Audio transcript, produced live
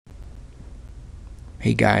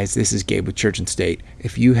Hey guys, this is Gabe with Church and State.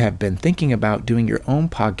 If you have been thinking about doing your own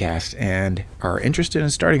podcast and are interested in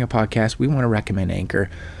starting a podcast, we want to recommend Anchor.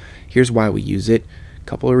 Here's why we use it. A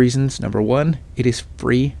couple of reasons. Number one, it is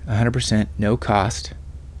free, 100%, no cost.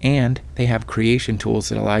 And they have creation tools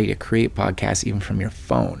that allow you to create podcasts even from your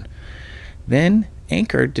phone. Then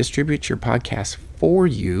Anchor distributes your podcast for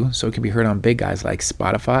you so it can be heard on big guys like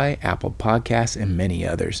Spotify, Apple Podcasts, and many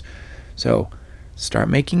others. So start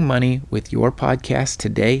making money with your podcast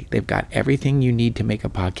today. They've got everything you need to make a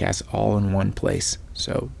podcast all in one place.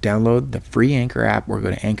 So download the free Anchor app or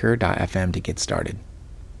go to anchor.fm to get started.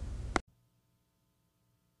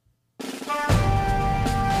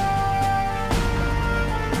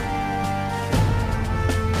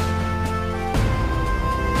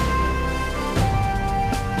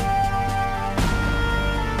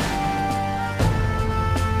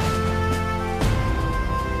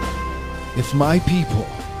 If my people,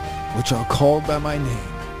 which are called by my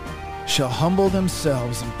name, shall humble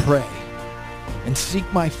themselves and pray, and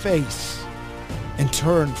seek my face, and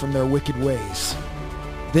turn from their wicked ways,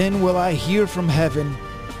 then will I hear from heaven,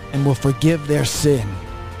 and will forgive their sin,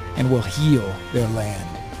 and will heal their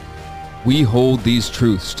land. We hold these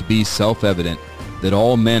truths to be self-evident, that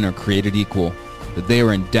all men are created equal, that they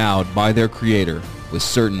are endowed by their Creator with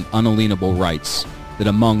certain unalienable rights, that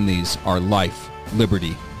among these are life,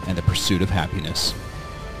 liberty, and the pursuit of happiness.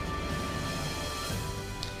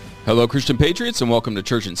 Hello, Christian Patriots, and welcome to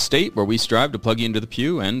Church and State, where we strive to plug you into the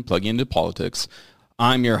pew and plug you into politics.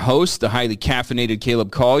 I'm your host, the highly caffeinated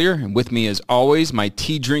Caleb Collier, and with me, as always, my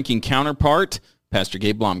tea-drinking counterpart, Pastor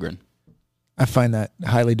Gabe Blomgren. I find that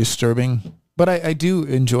highly disturbing, but I do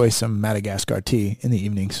enjoy some Madagascar tea in the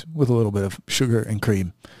evenings with a little bit of sugar and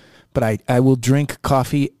cream. But I will drink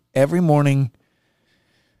coffee every morning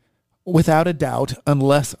without a doubt,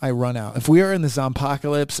 unless I run out. If we are in the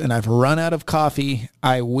zompocalypse and I've run out of coffee,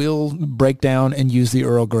 I will break down and use the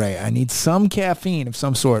Earl Grey. I need some caffeine of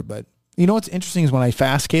some sort. But you know what's interesting is when I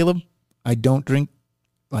fast, Caleb, I don't drink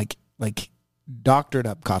like doctored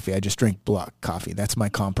up coffee. I just drink black coffee. That's my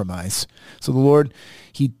compromise. So the Lord,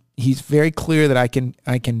 He's very clear that I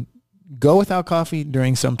can go without coffee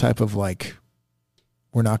during some type of like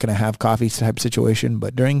we're not going to have coffee type situation.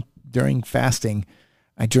 But during fasting,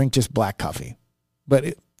 I drink just black coffee,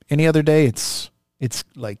 but any other day, it's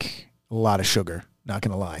like a lot of sugar. Not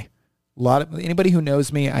gonna lie, anybody who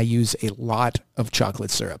knows me, I use a lot of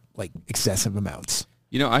chocolate syrup, like excessive amounts.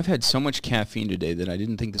 You know, I've had so much caffeine today that I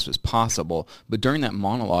didn't think this was possible, but during that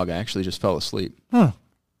monologue, I actually just fell asleep. Huh?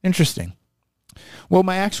 Interesting. Well,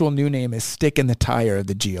 my actual new name is Stick in the Tire of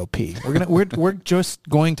the GOP. We're just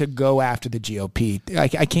going to go after the GOP.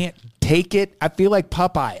 I can't take it. I feel like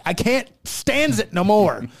Popeye. I can't stand it no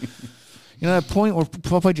more. You know, that point where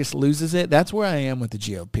Popeye just loses it? That's where I am with the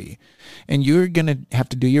GOP. And you're going to have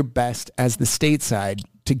to do your best as the state side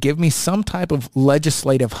to give me some type of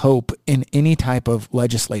legislative hope in any type of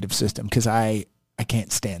legislative system, because I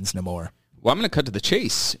can't stand no more. Well, I'm going to cut to the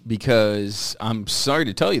chase because I'm sorry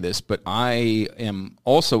to tell you this, but I am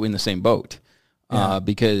also in the same boat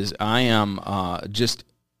because I am just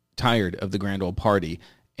tired of the grand old party.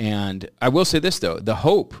 And I will say this, though. The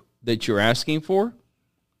hope that you're asking for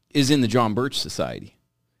is in the John Birch Society.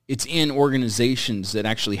 It's in organizations that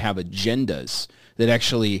actually have agendas, that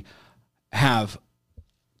actually have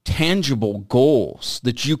tangible goals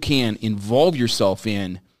that you can involve yourself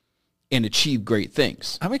in and achieve great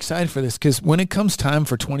things. I'm excited for this because when it comes time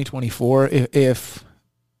for 2024, if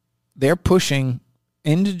they're pushing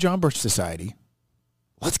into John Birch Society,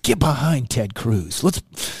 let's get behind Ted Cruz.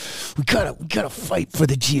 We gotta fight for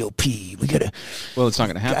the GOP. Well, it's not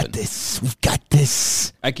gonna happen. We've got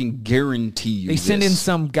this. I can guarantee you. They send in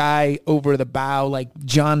some guy over the bow like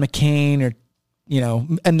John McCain or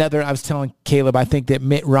another. I was telling Caleb, I think that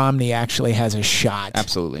Mitt Romney actually has a shot.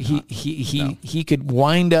 Absolutely not. He could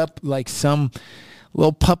wind up like some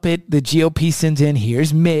little puppet the GOP sends in.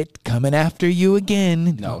 Here's Mitt coming after you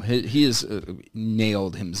again. No, he has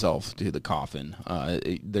nailed himself to the coffin.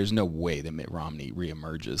 There's no way that Mitt Romney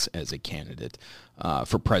reemerges as a candidate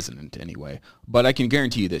for president anyway. But I can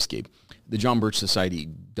guarantee you this, Gabe. The John Birch Society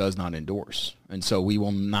does not endorse. And so we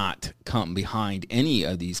will not come behind any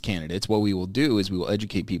of these candidates. What we will do is we will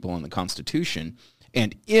educate people on the Constitution.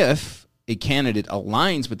 And if a candidate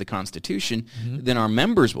aligns with the Constitution, then our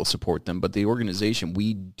members will support them. But the organization,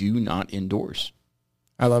 we do not endorse.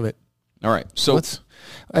 I love it. All right. So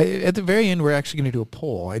at the very end, we're actually going to do a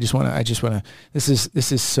poll. I just want to. This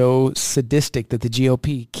is so sadistic that the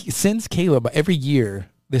GOP sends Caleb every year.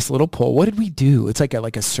 this little poll. What did we do? It's like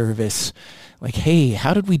a service. Like, hey,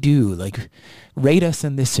 how did we do? Like, rate us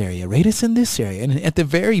in this area. Rate us in this area. And at the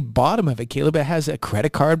very bottom of it, Caleb, it has a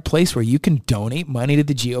credit card place where you can donate money to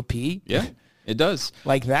the GOP. Yeah, it does.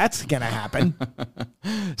 Like, that's going to happen.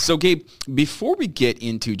 So, Gabe, before we get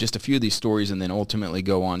into just a few of these stories and then ultimately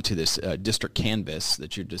go on to this district canvas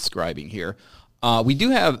that you're describing here, we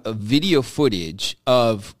do have a video footage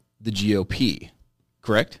of the GOP,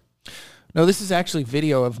 correct? No, this is actually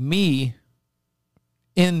video of me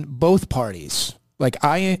in both parties. Like,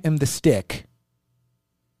 I am the stick.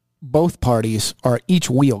 Both parties are each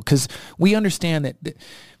wheel, because we understand that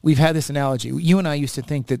we've had this analogy. You and I used to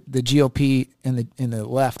think that the GOP and the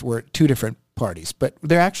left were two different parties, but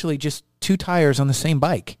they're actually just two tires on the same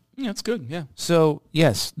bike. Yeah, that's good. Yeah. So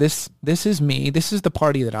yes, this is me. This is the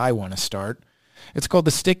party that I want to start. It's called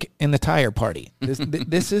the Stick in the Tire Party.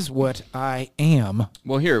 This is what I am.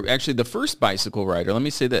 Well, here, actually, the first bicycle rider, let me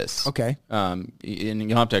say this. Okay. And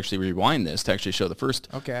you'll have to actually rewind this to actually show the first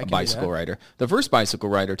bicycle rider. The first bicycle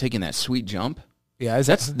rider taking that sweet jump. Yeah,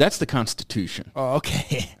 that's the Constitution. Oh,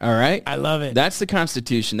 okay. All right? I love it. That's the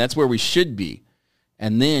Constitution. That's where we should be.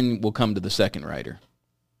 And then we'll come to the second rider.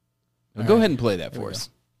 Go ahead and play that for us.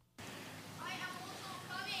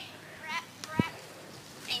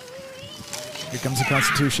 Here comes the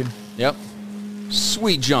Constitution. Yep.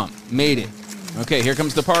 Sweet jump. Made it. Okay, here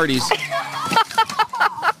comes the parties.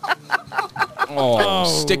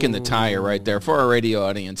 Stick in the tire right there. For our radio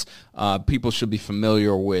audience, people should be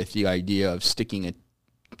familiar with the idea of sticking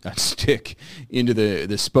a stick into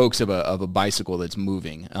the spokes of a bicycle that's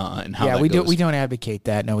moving, and how that goes. We don't advocate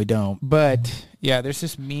that. No, we don't. But yeah, there's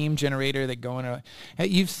this meme generator that going on. Hey,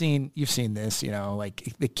 you've seen this,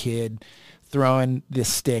 like the kid throwing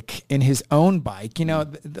this stick in his own bike. A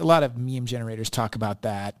lot of meme generators talk about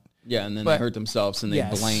that. Yeah, and then they hurt themselves and they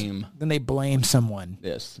blame. Then they blame someone.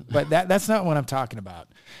 Yes. But that's not what I'm talking about.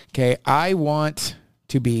 Okay, I want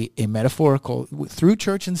to be a metaphorical, through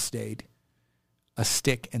church and state, a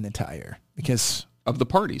stick in the tire. Because of the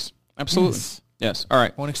parties. Absolutely. Yes. All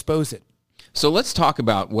right. I want to expose it. So let's talk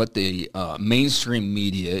about what the mainstream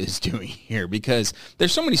media is doing here, because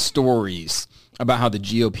there's so many stories about how the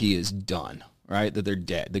GOP is done, right? That they're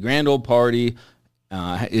dead. The grand old party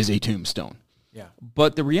is a tombstone. Yeah.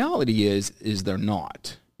 But the reality is they're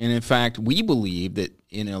not. And in fact, we believe that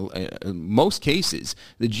in most cases,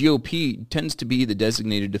 the GOP tends to be the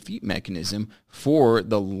designated defeat mechanism for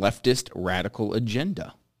the leftist radical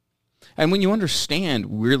agenda. And when you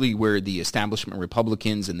understand really where the establishment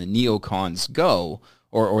Republicans and the neocons go,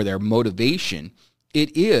 or their motivation,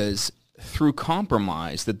 it is through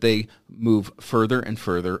compromise that they move further and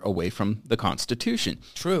further away from the Constitution.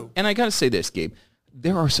 True. And I got to say this, Gabe,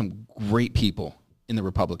 there are some great people in the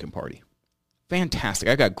Republican Party. Fantastic.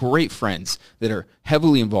 I got great friends that are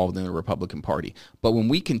heavily involved in the Republican Party. But when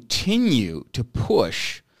we continue to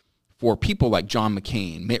push for people like John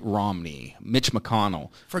McCain, Mitt Romney, Mitch McConnell.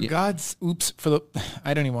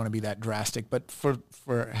 I don't even want to be that drastic, but for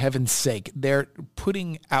heaven's sake, they're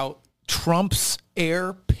putting out Trump's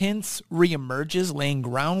heir, Pence, reemerges, laying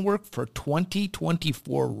groundwork for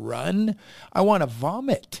 2024 run. I want to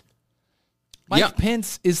vomit. Mike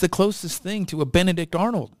Pence is the closest thing to a Benedict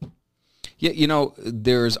Arnold. Yeah,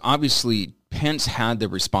 there's obviously, Pence had the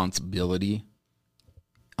responsibility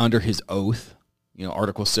under his oath,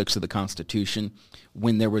 Article 6 of the Constitution,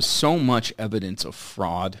 when there was so much evidence of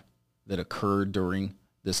fraud that occurred during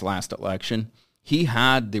this last election. He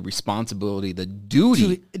had the responsibility, the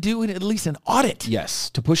duty to do at least an audit.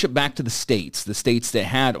 Yes, to push it back to the states that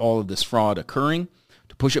had all of this fraud occurring,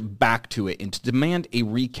 to push it back to it and to demand a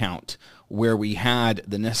recount where we had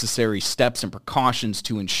the necessary steps and precautions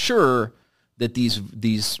to ensure that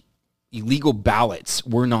these illegal ballots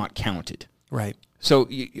were not counted. Right. So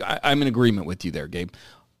I'm in agreement with you there, Gabe.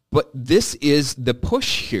 But this is the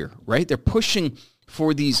push here, right? They're pushing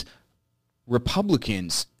for these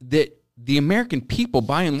Republicans that the American people,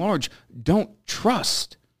 by and large, don't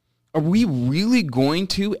trust. Are we really going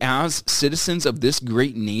to, as citizens of this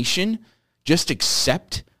great nation, just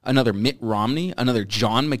accept another Mitt Romney, another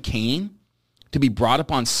John McCain, to be brought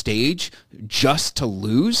up on stage just to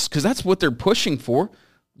lose? Because that's what they're pushing for.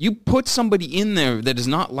 You put somebody in there that is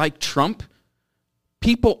not like Trump,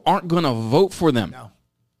 people aren't going to vote for them. No.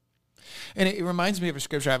 And it reminds me of a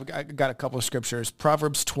scripture. I've got a couple of scriptures.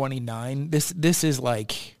 Proverbs 29. This is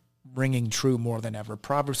like ringing true more than ever.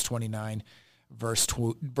 Proverbs 29, verse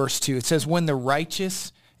 2. It says, when the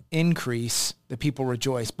righteous increase, the people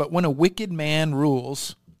rejoice. But when a wicked man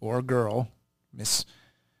rules, or girl, Miss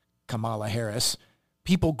Kamala Harris,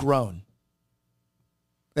 people groan.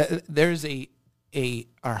 There's a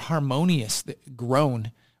harmonious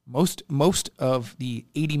groan Most of the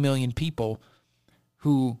 80 million people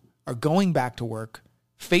who are going back to work,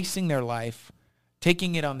 facing their life,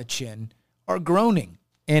 taking it on the chin, are groaning.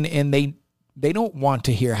 And they don't want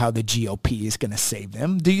to hear how the GOP is going to save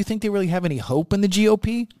them. Do you think they really have any hope in the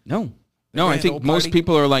GOP? No. No, I think most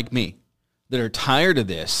people are like me, that are tired of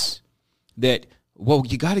this, that, well,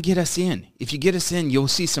 you got to get us in. If you get us in, you'll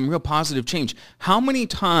see some real positive change. How many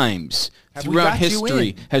times throughout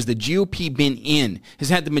history has the GOP been in, has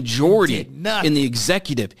had the majority in the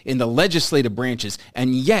executive, in the legislative branches,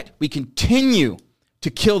 and yet we continue to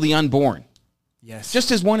kill the unborn? Yes.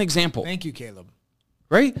 Just as one example. Thank you, Caleb.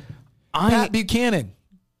 Right? Pat Buchanan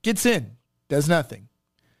gets in, does nothing.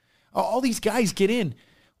 All these guys get in.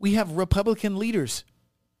 We have Republican leaders.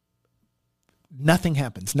 Nothing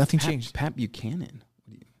happens. Nothing changes. Pat Buchanan.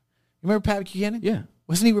 You remember Pat Buchanan? Yeah.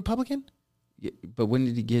 Wasn't he Republican? Yeah, but when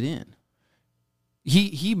did he get in?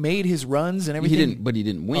 He made his runs and everything. But he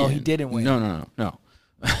didn't win. Oh, he didn't win. No.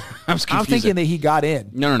 I'm thinking that he got in.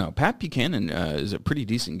 No. Pat Buchanan is a pretty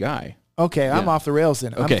decent guy. Okay, I'm off the rails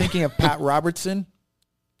then. Okay. I'm thinking of Pat Robertson,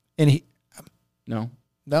 and he. No,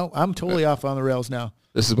 I'm totally off on the rails now.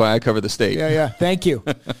 This is why I cover the state. Yeah. Thank you.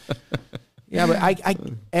 Yeah, but I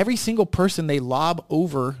every single person they lob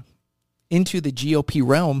over into the GOP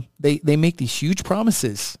realm, they make these huge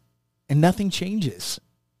promises, and nothing changes.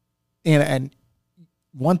 And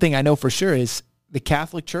one thing I know for sure is the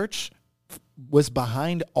Catholic Church was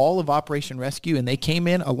behind all of Operation Rescue, and they came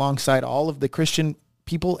in alongside all of the Christian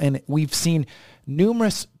people, and we've seen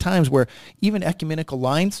numerous times where even ecumenical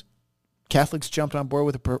lines, Catholics jumped on board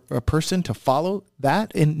with a person to follow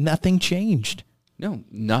that, and nothing changed. No,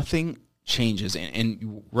 nothing changes.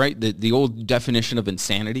 And right, the old definition of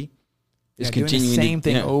insanity is continuing the same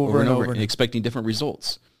thing over and over and expecting different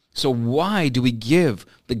results. So why do we give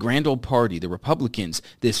the grand old party, the Republicans,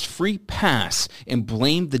 this free pass and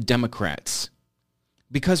blame the Democrats?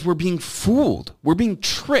 Because we're being fooled. We're being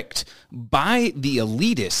tricked by the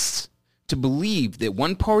elitists to believe that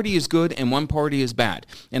one party is good and one party is bad.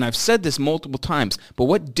 And I've said this multiple times, but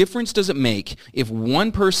what difference does it make if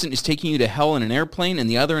one person is taking you to hell in an airplane and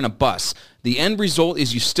the other in a bus? The end result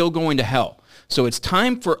is you're still going to hell. So it's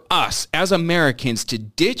time for us as Americans to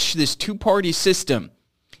ditch this two-party system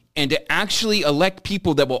and to actually elect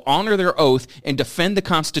people that will honor their oath and defend the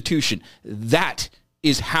Constitution. That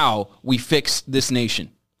is how we fix this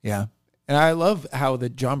nation. Yeah. And I love how the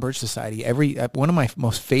John Birch Society, one of my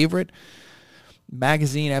most favorite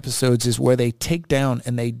magazine episodes is where they take down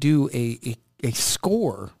and they do a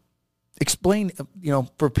score, explain,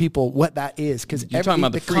 for people what that is. Because you're talking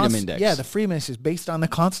about the Freedom Index. Yeah, the Freedom Index is based on the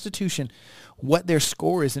Constitution, what their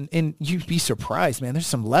score is. And you'd be surprised, man. There's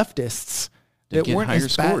some leftists that weren't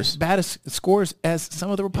as bad as scores as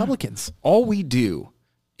some of the Republicans. All we do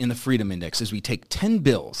in the Freedom Index is we take 10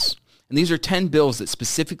 bills, and these are 10 bills that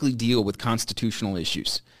specifically deal with constitutional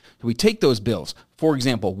issues. So we take those bills, for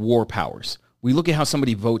example, war powers. We look at how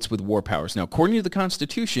somebody votes with war powers. Now, according to the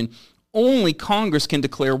Constitution, only Congress can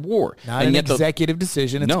declare war. Not an executive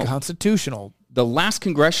decision. It's constitutional. The last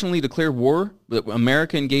congressionally declared war that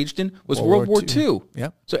America engaged in was World War II.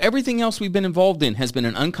 Yep. So everything else we've been involved in has been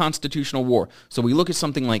an unconstitutional war. So we look at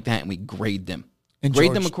something like that and we grade them. And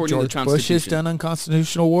grade them according to the Constitution. Bush has done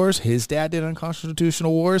unconstitutional wars. His dad did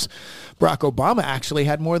unconstitutional wars. Barack Obama actually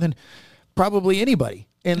had more than probably anybody.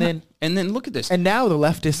 And then look at this. And now the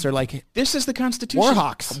leftists are like, this is the Constitution. War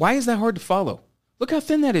hawks. Why is that hard to follow? Look how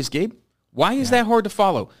thin that is, Gabe. Why is that hard to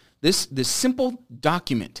follow? This simple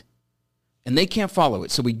document, and they can't follow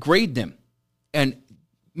it. So we grade them. And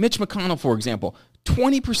Mitch McConnell, for example,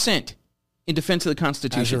 20% in defense of the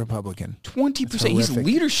Constitution. As a Republican. 20%. He's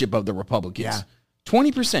leadership of the Republicans. Yeah.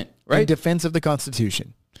 20%, right? In defense of the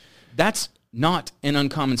Constitution. That's not an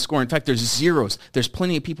uncommon score. In fact, there's zeros. There's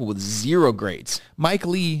plenty of people with 0 grades. Mike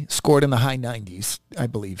Lee scored in the high 90s, I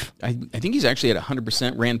believe. I think he's actually at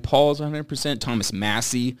 100%. Rand Paul's 100%. Thomas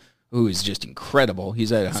Massey, who is just incredible,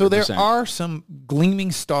 he's at 100%. So there are some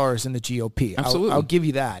gleaming stars in the GOP. Absolutely. I'll give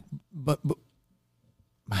you that. But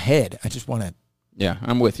my head, I just want to Yeah,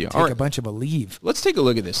 I'm with you. take a bunch of a leave. Let's take a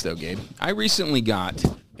look at this, though, Gabe. I recently got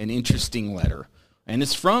an interesting letter, and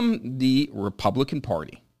it's from the Republican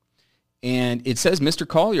Party. And it says, Mr.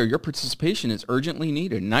 Collier, your participation is urgently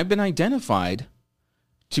needed. And I've been identified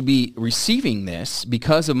to be receiving this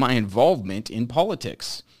because of my involvement in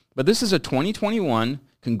politics. But this is a 2021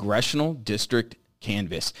 congressional district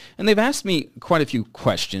canvass. And they've asked me quite a few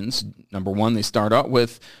questions. Number one, they start out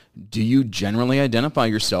with, do you generally identify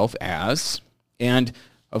yourself as? And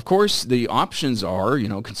of course, the options are,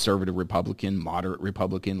 conservative Republican, moderate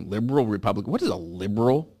Republican, liberal Republican. What is a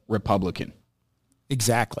liberal Republican?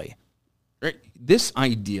 Exactly. Right? This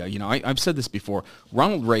idea, I've said this before.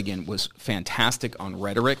 Ronald Reagan was fantastic on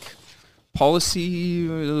rhetoric. Policy,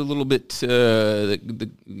 a little bit, I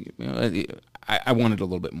wanted a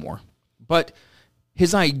little bit more. But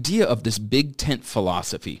his idea of this big tent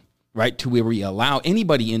philosophy, right, to where we allow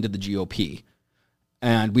anybody into the GOP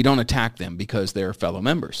and we don't attack them because they're fellow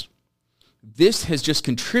members. This has just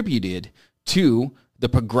contributed to the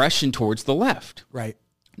progression towards the left. Right.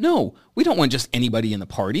 No, we don't want just anybody in the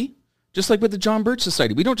party. Just like with the John Birch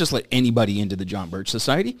Society. We don't just let anybody into the John Birch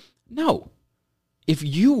Society. No. If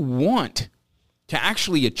you want to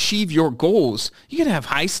actually achieve your goals, you got to have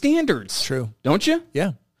high standards. True. Don't you?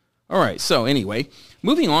 Yeah. All right. So anyway,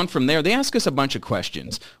 moving on from there, they ask us a bunch of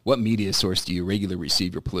questions. What media source do you regularly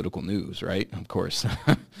receive your political news, right? Of course.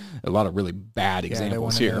 A lot of really bad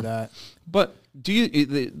examples here. That. But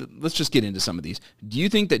let's just get into some of these. Do you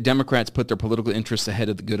think that Democrats put their political interests ahead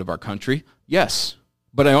of the good of our country? Yes.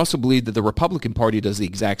 But I also believe that the Republican Party does the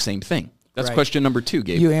exact same thing. That's right. Question number 2,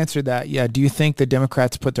 Gabe. You answered that. Yeah. Do you think the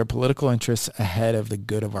Democrats put their political interests ahead of the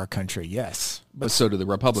good of our country? Yes. But so do the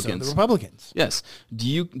Republicans. So do the Republicans. Yes.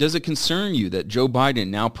 Does it concern you that Joe Biden,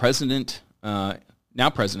 now president,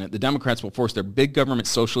 the Democrats will force their big government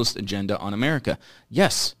socialist agenda on America?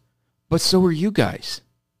 Yes. But so are you guys.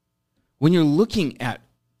 When you're looking at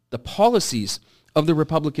the policies of the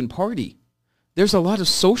Republican Party, there's a lot of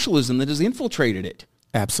socialism that has infiltrated it.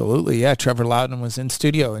 Absolutely, yeah. Trevor Loudon was in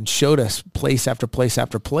studio and showed us place after place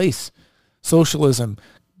after place. Socialism,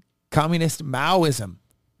 communist Maoism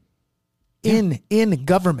in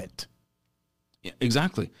government. Yeah,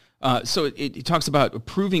 exactly. So it talks about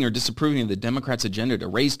approving or disapproving of the Democrats' agenda to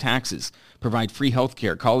raise taxes, provide free health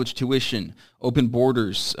care, college tuition, open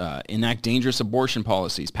borders, enact dangerous abortion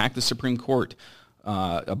policies, pack the Supreme Court,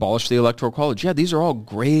 abolish the Electoral College. Yeah, these are all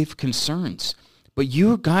grave concerns. But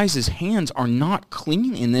you guys' hands are not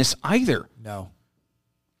clean in this either. No.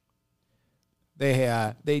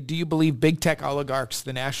 They do you believe big tech oligarchs,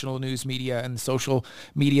 the national news media, and the social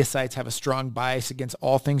media sites have a strong bias against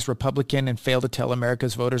all things Republican and fail to tell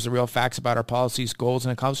America's voters the real facts about our policies, goals,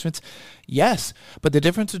 and accomplishments? Yes. But the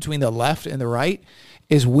difference between the left and the right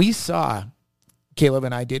is we saw, Caleb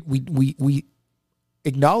and I did, we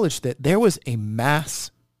acknowledged that there was a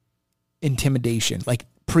mass intimidation, like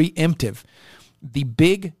preemptive. The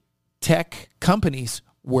big tech companies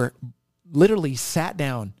were literally sat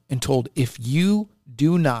down and told, if you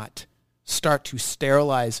do not start to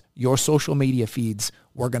sterilize your social media feeds,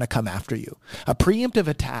 we're going to come after you. A preemptive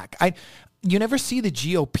attack. You never see the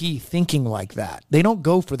GOP thinking like that. They don't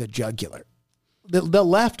go for the jugular. The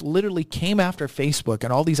left literally came after Facebook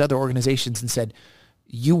and all these other organizations and said,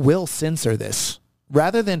 you will censor this.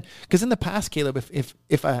 Rather than, because in the past, Caleb,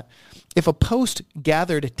 if a post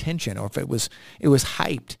gathered attention or if it was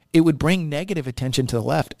hyped, it would bring negative attention to the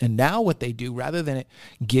left. And now what they do, rather than it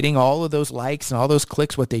getting all of those likes and all those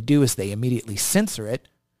clicks, what they do is they immediately censor it,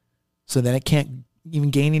 so then it can't even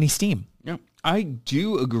gain any steam. Yeah, I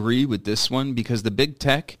do agree with this one because the big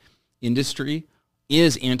tech industry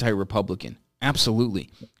is anti-Republican, absolutely.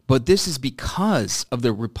 But this is because of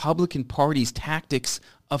the Republican Party's tactics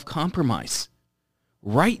of compromise.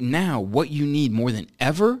 Right now, what you need more than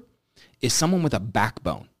ever is someone with a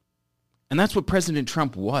backbone. And that's what President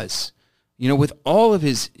Trump was. With all of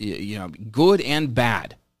his, good and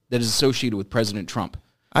bad that is associated with President Trump.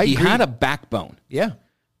 He agree. had a backbone. Yeah.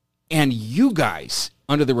 And you guys,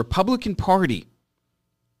 under the Republican Party,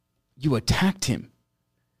 you attacked him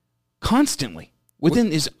constantly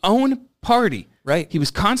within his own party. Right. He was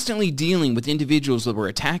constantly dealing with individuals that were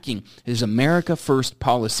attacking his America First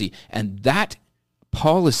policy. And that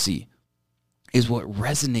policy is what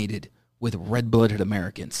resonated with red-blooded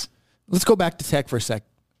Americans. Let's go back to tech for a sec.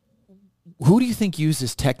 Who do you think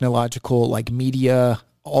uses technological, like media,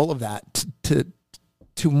 all of that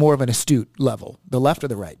to more of an astute level, the left or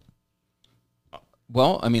the right?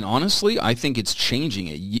 Well, I mean, honestly, I think it's changing.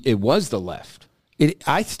 It was the left.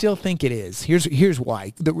 I still think it is. Here's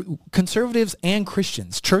why. The conservatives and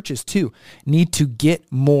Christians, churches too, need to get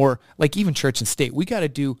more, like even church and state. We got to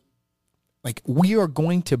do, like, we are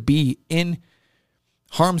going to be in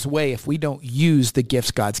harm's way if we don't use the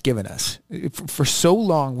gifts God's given us. For so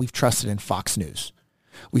long, we've trusted in Fox News.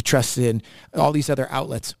 We've trusted in all these other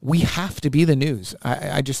outlets. We have to be the news.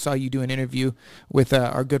 I just saw you do an interview with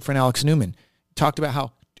our good friend Alex Newman. Talked about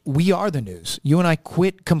how we are the news. You and I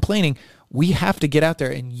quit complaining. We have to get out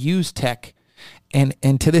there and use tech.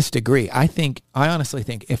 And to this degree, I honestly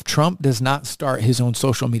think if Trump does not start his own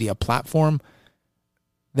social media platform,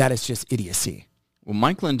 that is just idiocy. Well,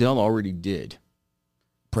 Mike Lindell already did.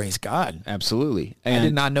 Praise God. Absolutely. And I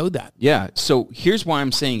did not know that. Yeah. So here's why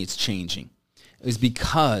I'm saying it's changing. is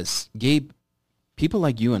because, Gabe, people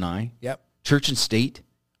like you and I, Yep. church and state,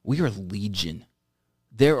 we are legion.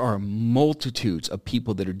 There are multitudes of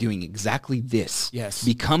people that are doing exactly this. Yes.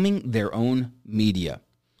 Becoming their own media.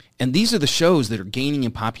 And these are the shows that are gaining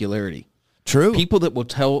in popularity. True. People that will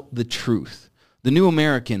tell the truth. The New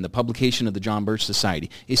American, the publication of the John Birch Society,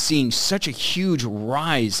 is seeing such a huge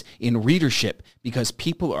rise in readership because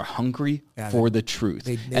people are hungry for the truth.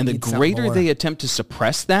 They and the need something greater more. they attempt to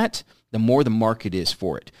suppress that, the more the market is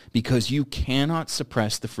for it. Because you cannot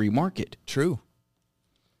suppress the free market. True.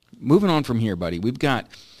 Moving on from here, buddy, we've got,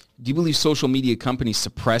 do you believe social media companies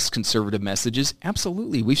suppress conservative messages?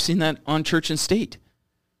 Absolutely. We've seen that on church and state.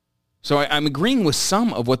 So I'm agreeing with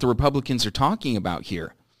some of what the Republicans are talking about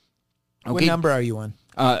here. Okay. What number are you on?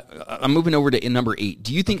 I'm moving over to number 8.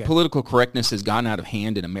 Do you think political correctness has gotten out of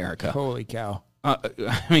hand in America? Holy cow. I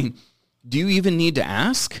mean, do you even need to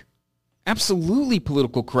ask? Absolutely,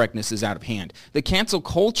 political correctness is out of hand. The cancel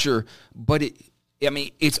culture, but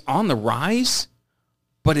it's on the rise,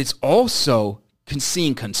 but it's also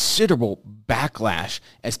seeing considerable backlash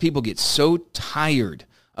as people get so tired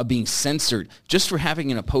of being censored just for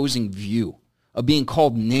having an opposing view, of being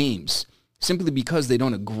called names, simply because they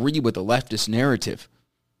don't agree with the leftist narrative.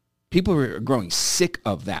 People are growing sick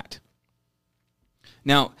of that.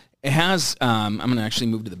 Now, it has, I'm going to actually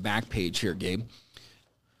move to the back page here, Gabe.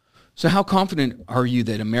 So how confident are you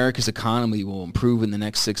that America's economy will improve in the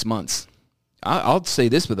next 6 months? I'll say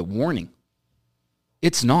this with a warning.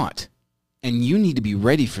 It's not. And you need to be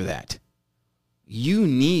ready for that. You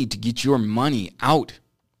need to get your money out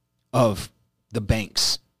of the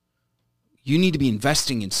banks. You need to be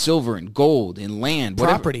investing in silver and gold, in land,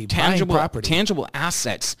 Property, whatever, buying property. tangible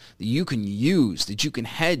assets that you can use, that you can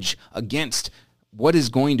hedge against what is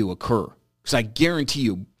going to occur. Because I guarantee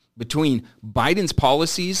you, between Biden's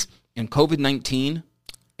policies and COVID-19,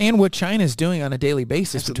 And what China's doing on a daily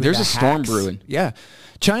basis. There's a storm brewing. Yeah.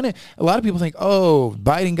 China, a lot of people think, oh,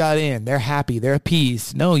 Biden got in. They're happy. They're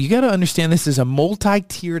appeased. No, you got to understand this is a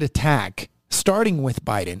multi-tiered attack, starting with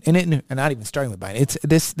Biden. And not even starting with Biden.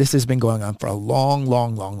 This has been going on for a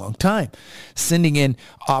long time. Sending in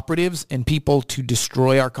operatives and people to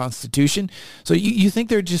destroy our Constitution. So you think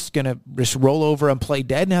they're just going to just roll over and play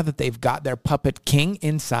dead now that they've got their puppet king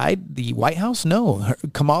inside the White House? No.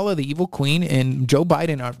 Kamala, the evil queen, and Joe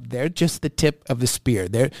Biden, they're just the tip of the spear.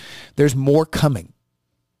 There's more coming.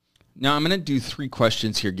 Now, I'm going to do 3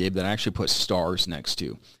 questions here, Gabe, that I actually put stars next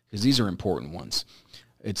to, because these are important ones.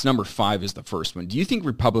 It's number 5 is the first one. Do you think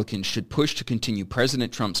Republicans should push to continue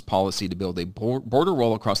President Trump's policy to build a border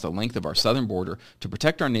wall across the length of our southern border to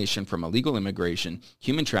protect our nation from illegal immigration,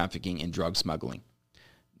 human trafficking, and drug smuggling?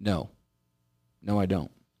 No. No, I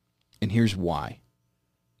don't. And here's why.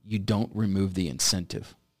 You don't remove the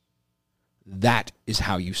incentive. That is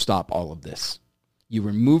how you stop all of this. You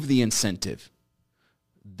remove the incentive.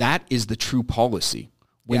 That is the true policy.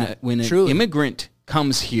 When an immigrant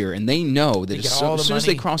comes here and they know that as soon as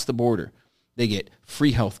they cross the border, they get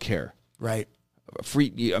free health care. Right.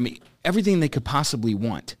 Everything they could possibly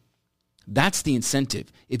want. That's the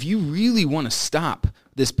incentive. If you really want to stop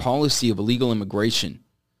this policy of illegal immigration,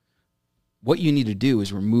 what you need to do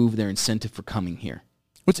is remove their incentive for coming here.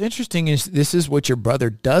 What's interesting is this is what your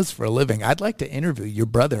brother does for a living. I'd like to interview your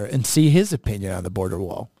brother and see his opinion on the border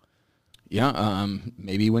wall. Yeah,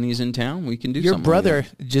 maybe when he's in town, we can do your something. Your brother,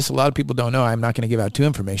 just a lot of people don't know, I'm not going to give out too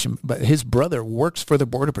information, but his brother works for the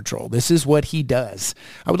Border Patrol. This is what he does.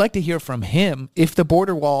 I would like to hear from him if the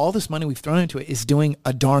border wall, all this money we've thrown into it, is doing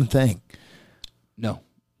a darn thing. No,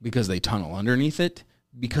 because they tunnel underneath it,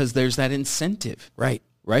 because there's that incentive. Right.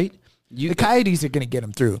 Right? The coyotes are going to get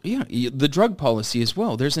them through. Yeah, the drug policy as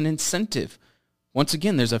well. There's an incentive. Once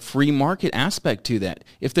again, there's a free market aspect to that.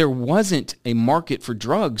 If there wasn't a market for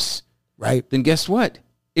drugs, right, then guess what?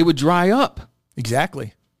 It would dry up.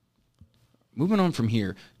 Exactly. Moving on from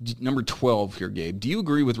here, number 12 here, Gabe. Do you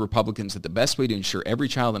agree with Republicans that the best way to ensure every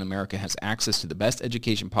child in America has access to the best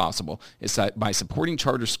education possible is by supporting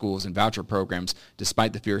charter schools and voucher programs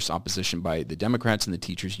despite the fierce opposition by the Democrats and the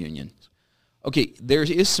teachers' union? Okay, there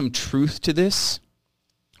is some truth to this,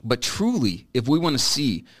 but truly, if we want to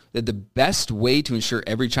see that the best way to ensure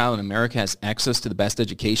every child in America has access to the best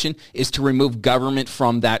education is to remove government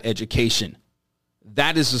from that education.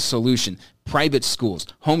 That is the solution. Private schools,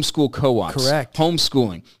 homeschool co-ops, correct,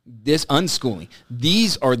 homeschooling, this unschooling.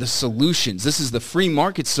 These are the solutions. This is the free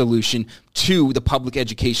market solution to the public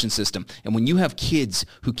education system. And when you have kids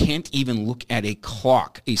who can't even look at a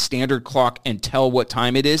clock, a standard clock, and tell what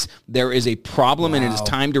time it is, there is a problem. Wow. And it is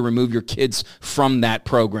time to remove your kids from that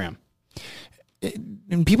program.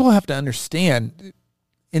 And people have to understand,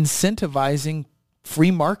 incentivizing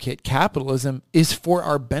free market capitalism is for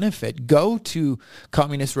our benefit. Go to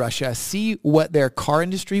communist Russia, see what their car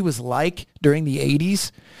industry was like during the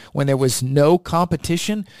 80s when there was no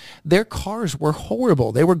competition. Their cars were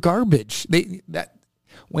horrible. They were garbage.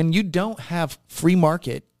 When you don't have free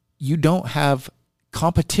market, you don't have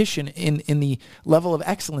competition in the level of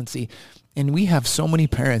excellency. And we have so many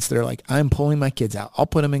parents that are like, I'm pulling my kids out. I'll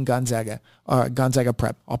put them in Gonzaga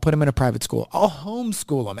Prep. I'll put them in a private school. I'll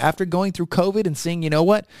homeschool them. After going through COVID and saying, you know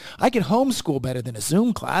what? I can homeschool better than a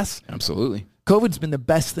Zoom class. Absolutely. COVID's been the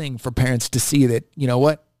best thing for parents to see that, you know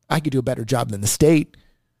what? I could do a better job than the state.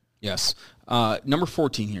 Yes. Number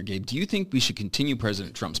 14 here, Gabe. Do you think we should continue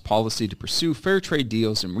President Trump's policy to pursue fair trade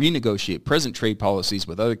deals and renegotiate present trade policies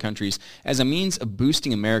with other countries as a means of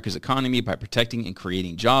boosting America's economy by protecting and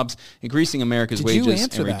creating jobs, increasing America's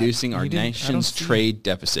wages, and reducing our nation's trade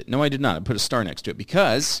deficit? No, I did not. I put a star next to it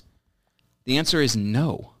because the answer is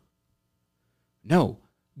no. No.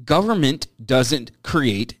 Government doesn't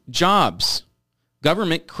create jobs.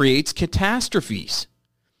 Government creates catastrophes.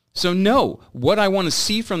 So no, what I want to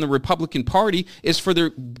see from the Republican Party is for the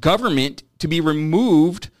government to be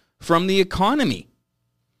removed from the economy,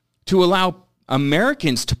 to allow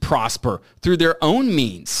Americans to prosper through their own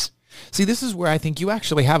means. See, this is where I think you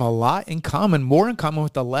actually have a lot in common, more in common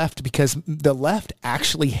with the left, because the left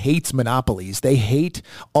actually hates monopolies. They hate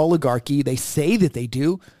oligarchy. They say that they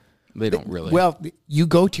do. They don't really. Well, you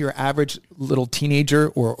go to your average little teenager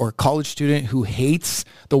or college student who hates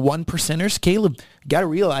the one percenters. Caleb, you got to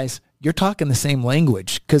realize you're talking the same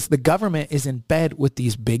language because the government is in bed with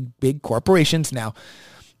these big corporations. Now,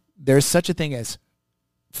 there's such a thing as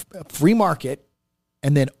free market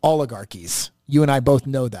and then oligarchies. You and I both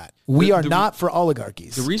know that. We are not for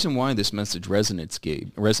oligarchies. The reason why this message resonates,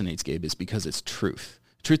 Gabe, is because it's truth.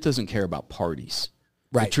 Truth doesn't care about parties.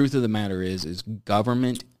 Right. The truth of the matter is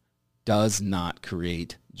government does not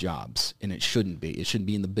create jobs, and it shouldn't be. It shouldn't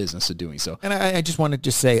be in the business of doing so. And I just want to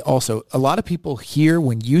just say also, a lot of people hear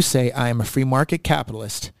when you say I am a free market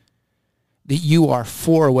capitalist, that you are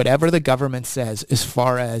for whatever the government says as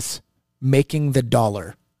far as making the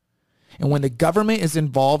dollar. And when the government is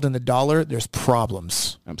involved in the dollar, there's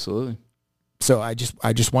problems. Absolutely. So I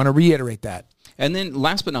just want to reiterate that. And then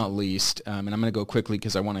last but not least, and I'm going to go quickly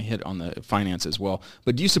because I want to hit on the finance as well,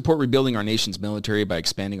 but do you support rebuilding our nation's military by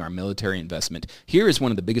expanding our military investment? Here is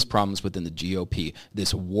one of the biggest problems within the GOP,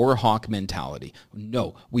 this war hawk mentality.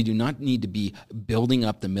 No, we do not need to be building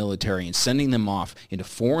up the military and sending them off into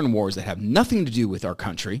foreign wars that have nothing to do with our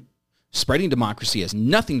country. Spreading democracy has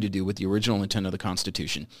nothing to do with the original intent of the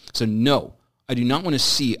Constitution. So no, I do not want to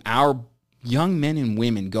see our young men and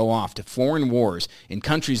women go off to foreign wars in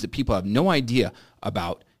countries that people have no idea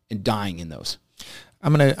about and dying in those.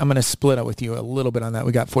 I'm gonna split up with you a little bit on that.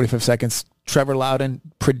 We got 45 seconds. Trevor Loudon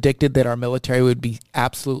predicted that our military would be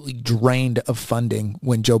absolutely drained of funding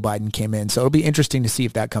when Joe Biden came in. So it'll be interesting to see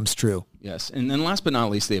if that comes true. Yes. And then last but not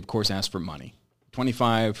least, they of course asked for money.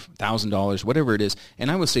 $25,000, whatever it is. And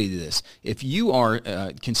I will say this, if you are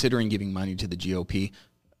considering giving money to the GOP,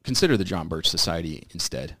 consider the John Birch Society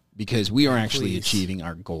instead. Because we are actually achieving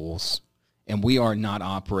our goals, and we are not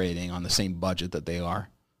operating on the same budget that they are.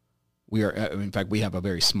 We are, in fact, we have a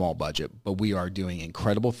very small budget, but we are doing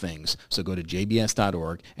incredible things. So go to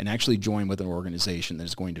jbs.org and actually join with an organization that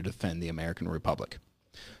is going to defend the American Republic.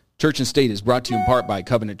 Church and State is brought to you in part by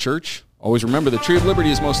Covenant Church. Always remember the tree of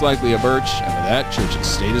liberty is most likely a birch, and with that, Church and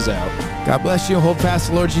State is out. God bless you. Hold fast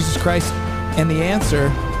to the Lord Jesus Christ. And the answer,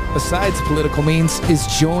 besides political means, is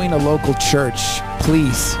join a local church.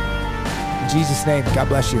 Please. In Jesus' name, God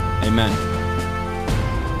bless you. Amen.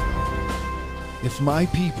 If my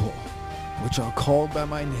people, which are called by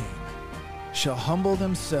my name, shall humble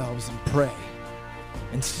themselves and pray,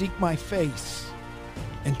 and seek my face,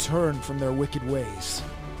 and turn from their wicked ways,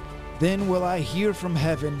 then will I hear from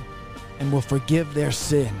heaven, and will forgive their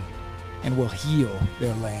sin, and will heal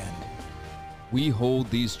their land. We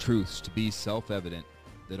hold these truths to be self-evident,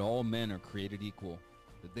 that all men are created equal,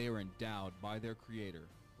 that they are endowed by their Creator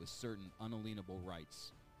with certain unalienable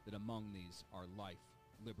rights, that among these are life,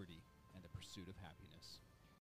 liberty, and the pursuit of happiness.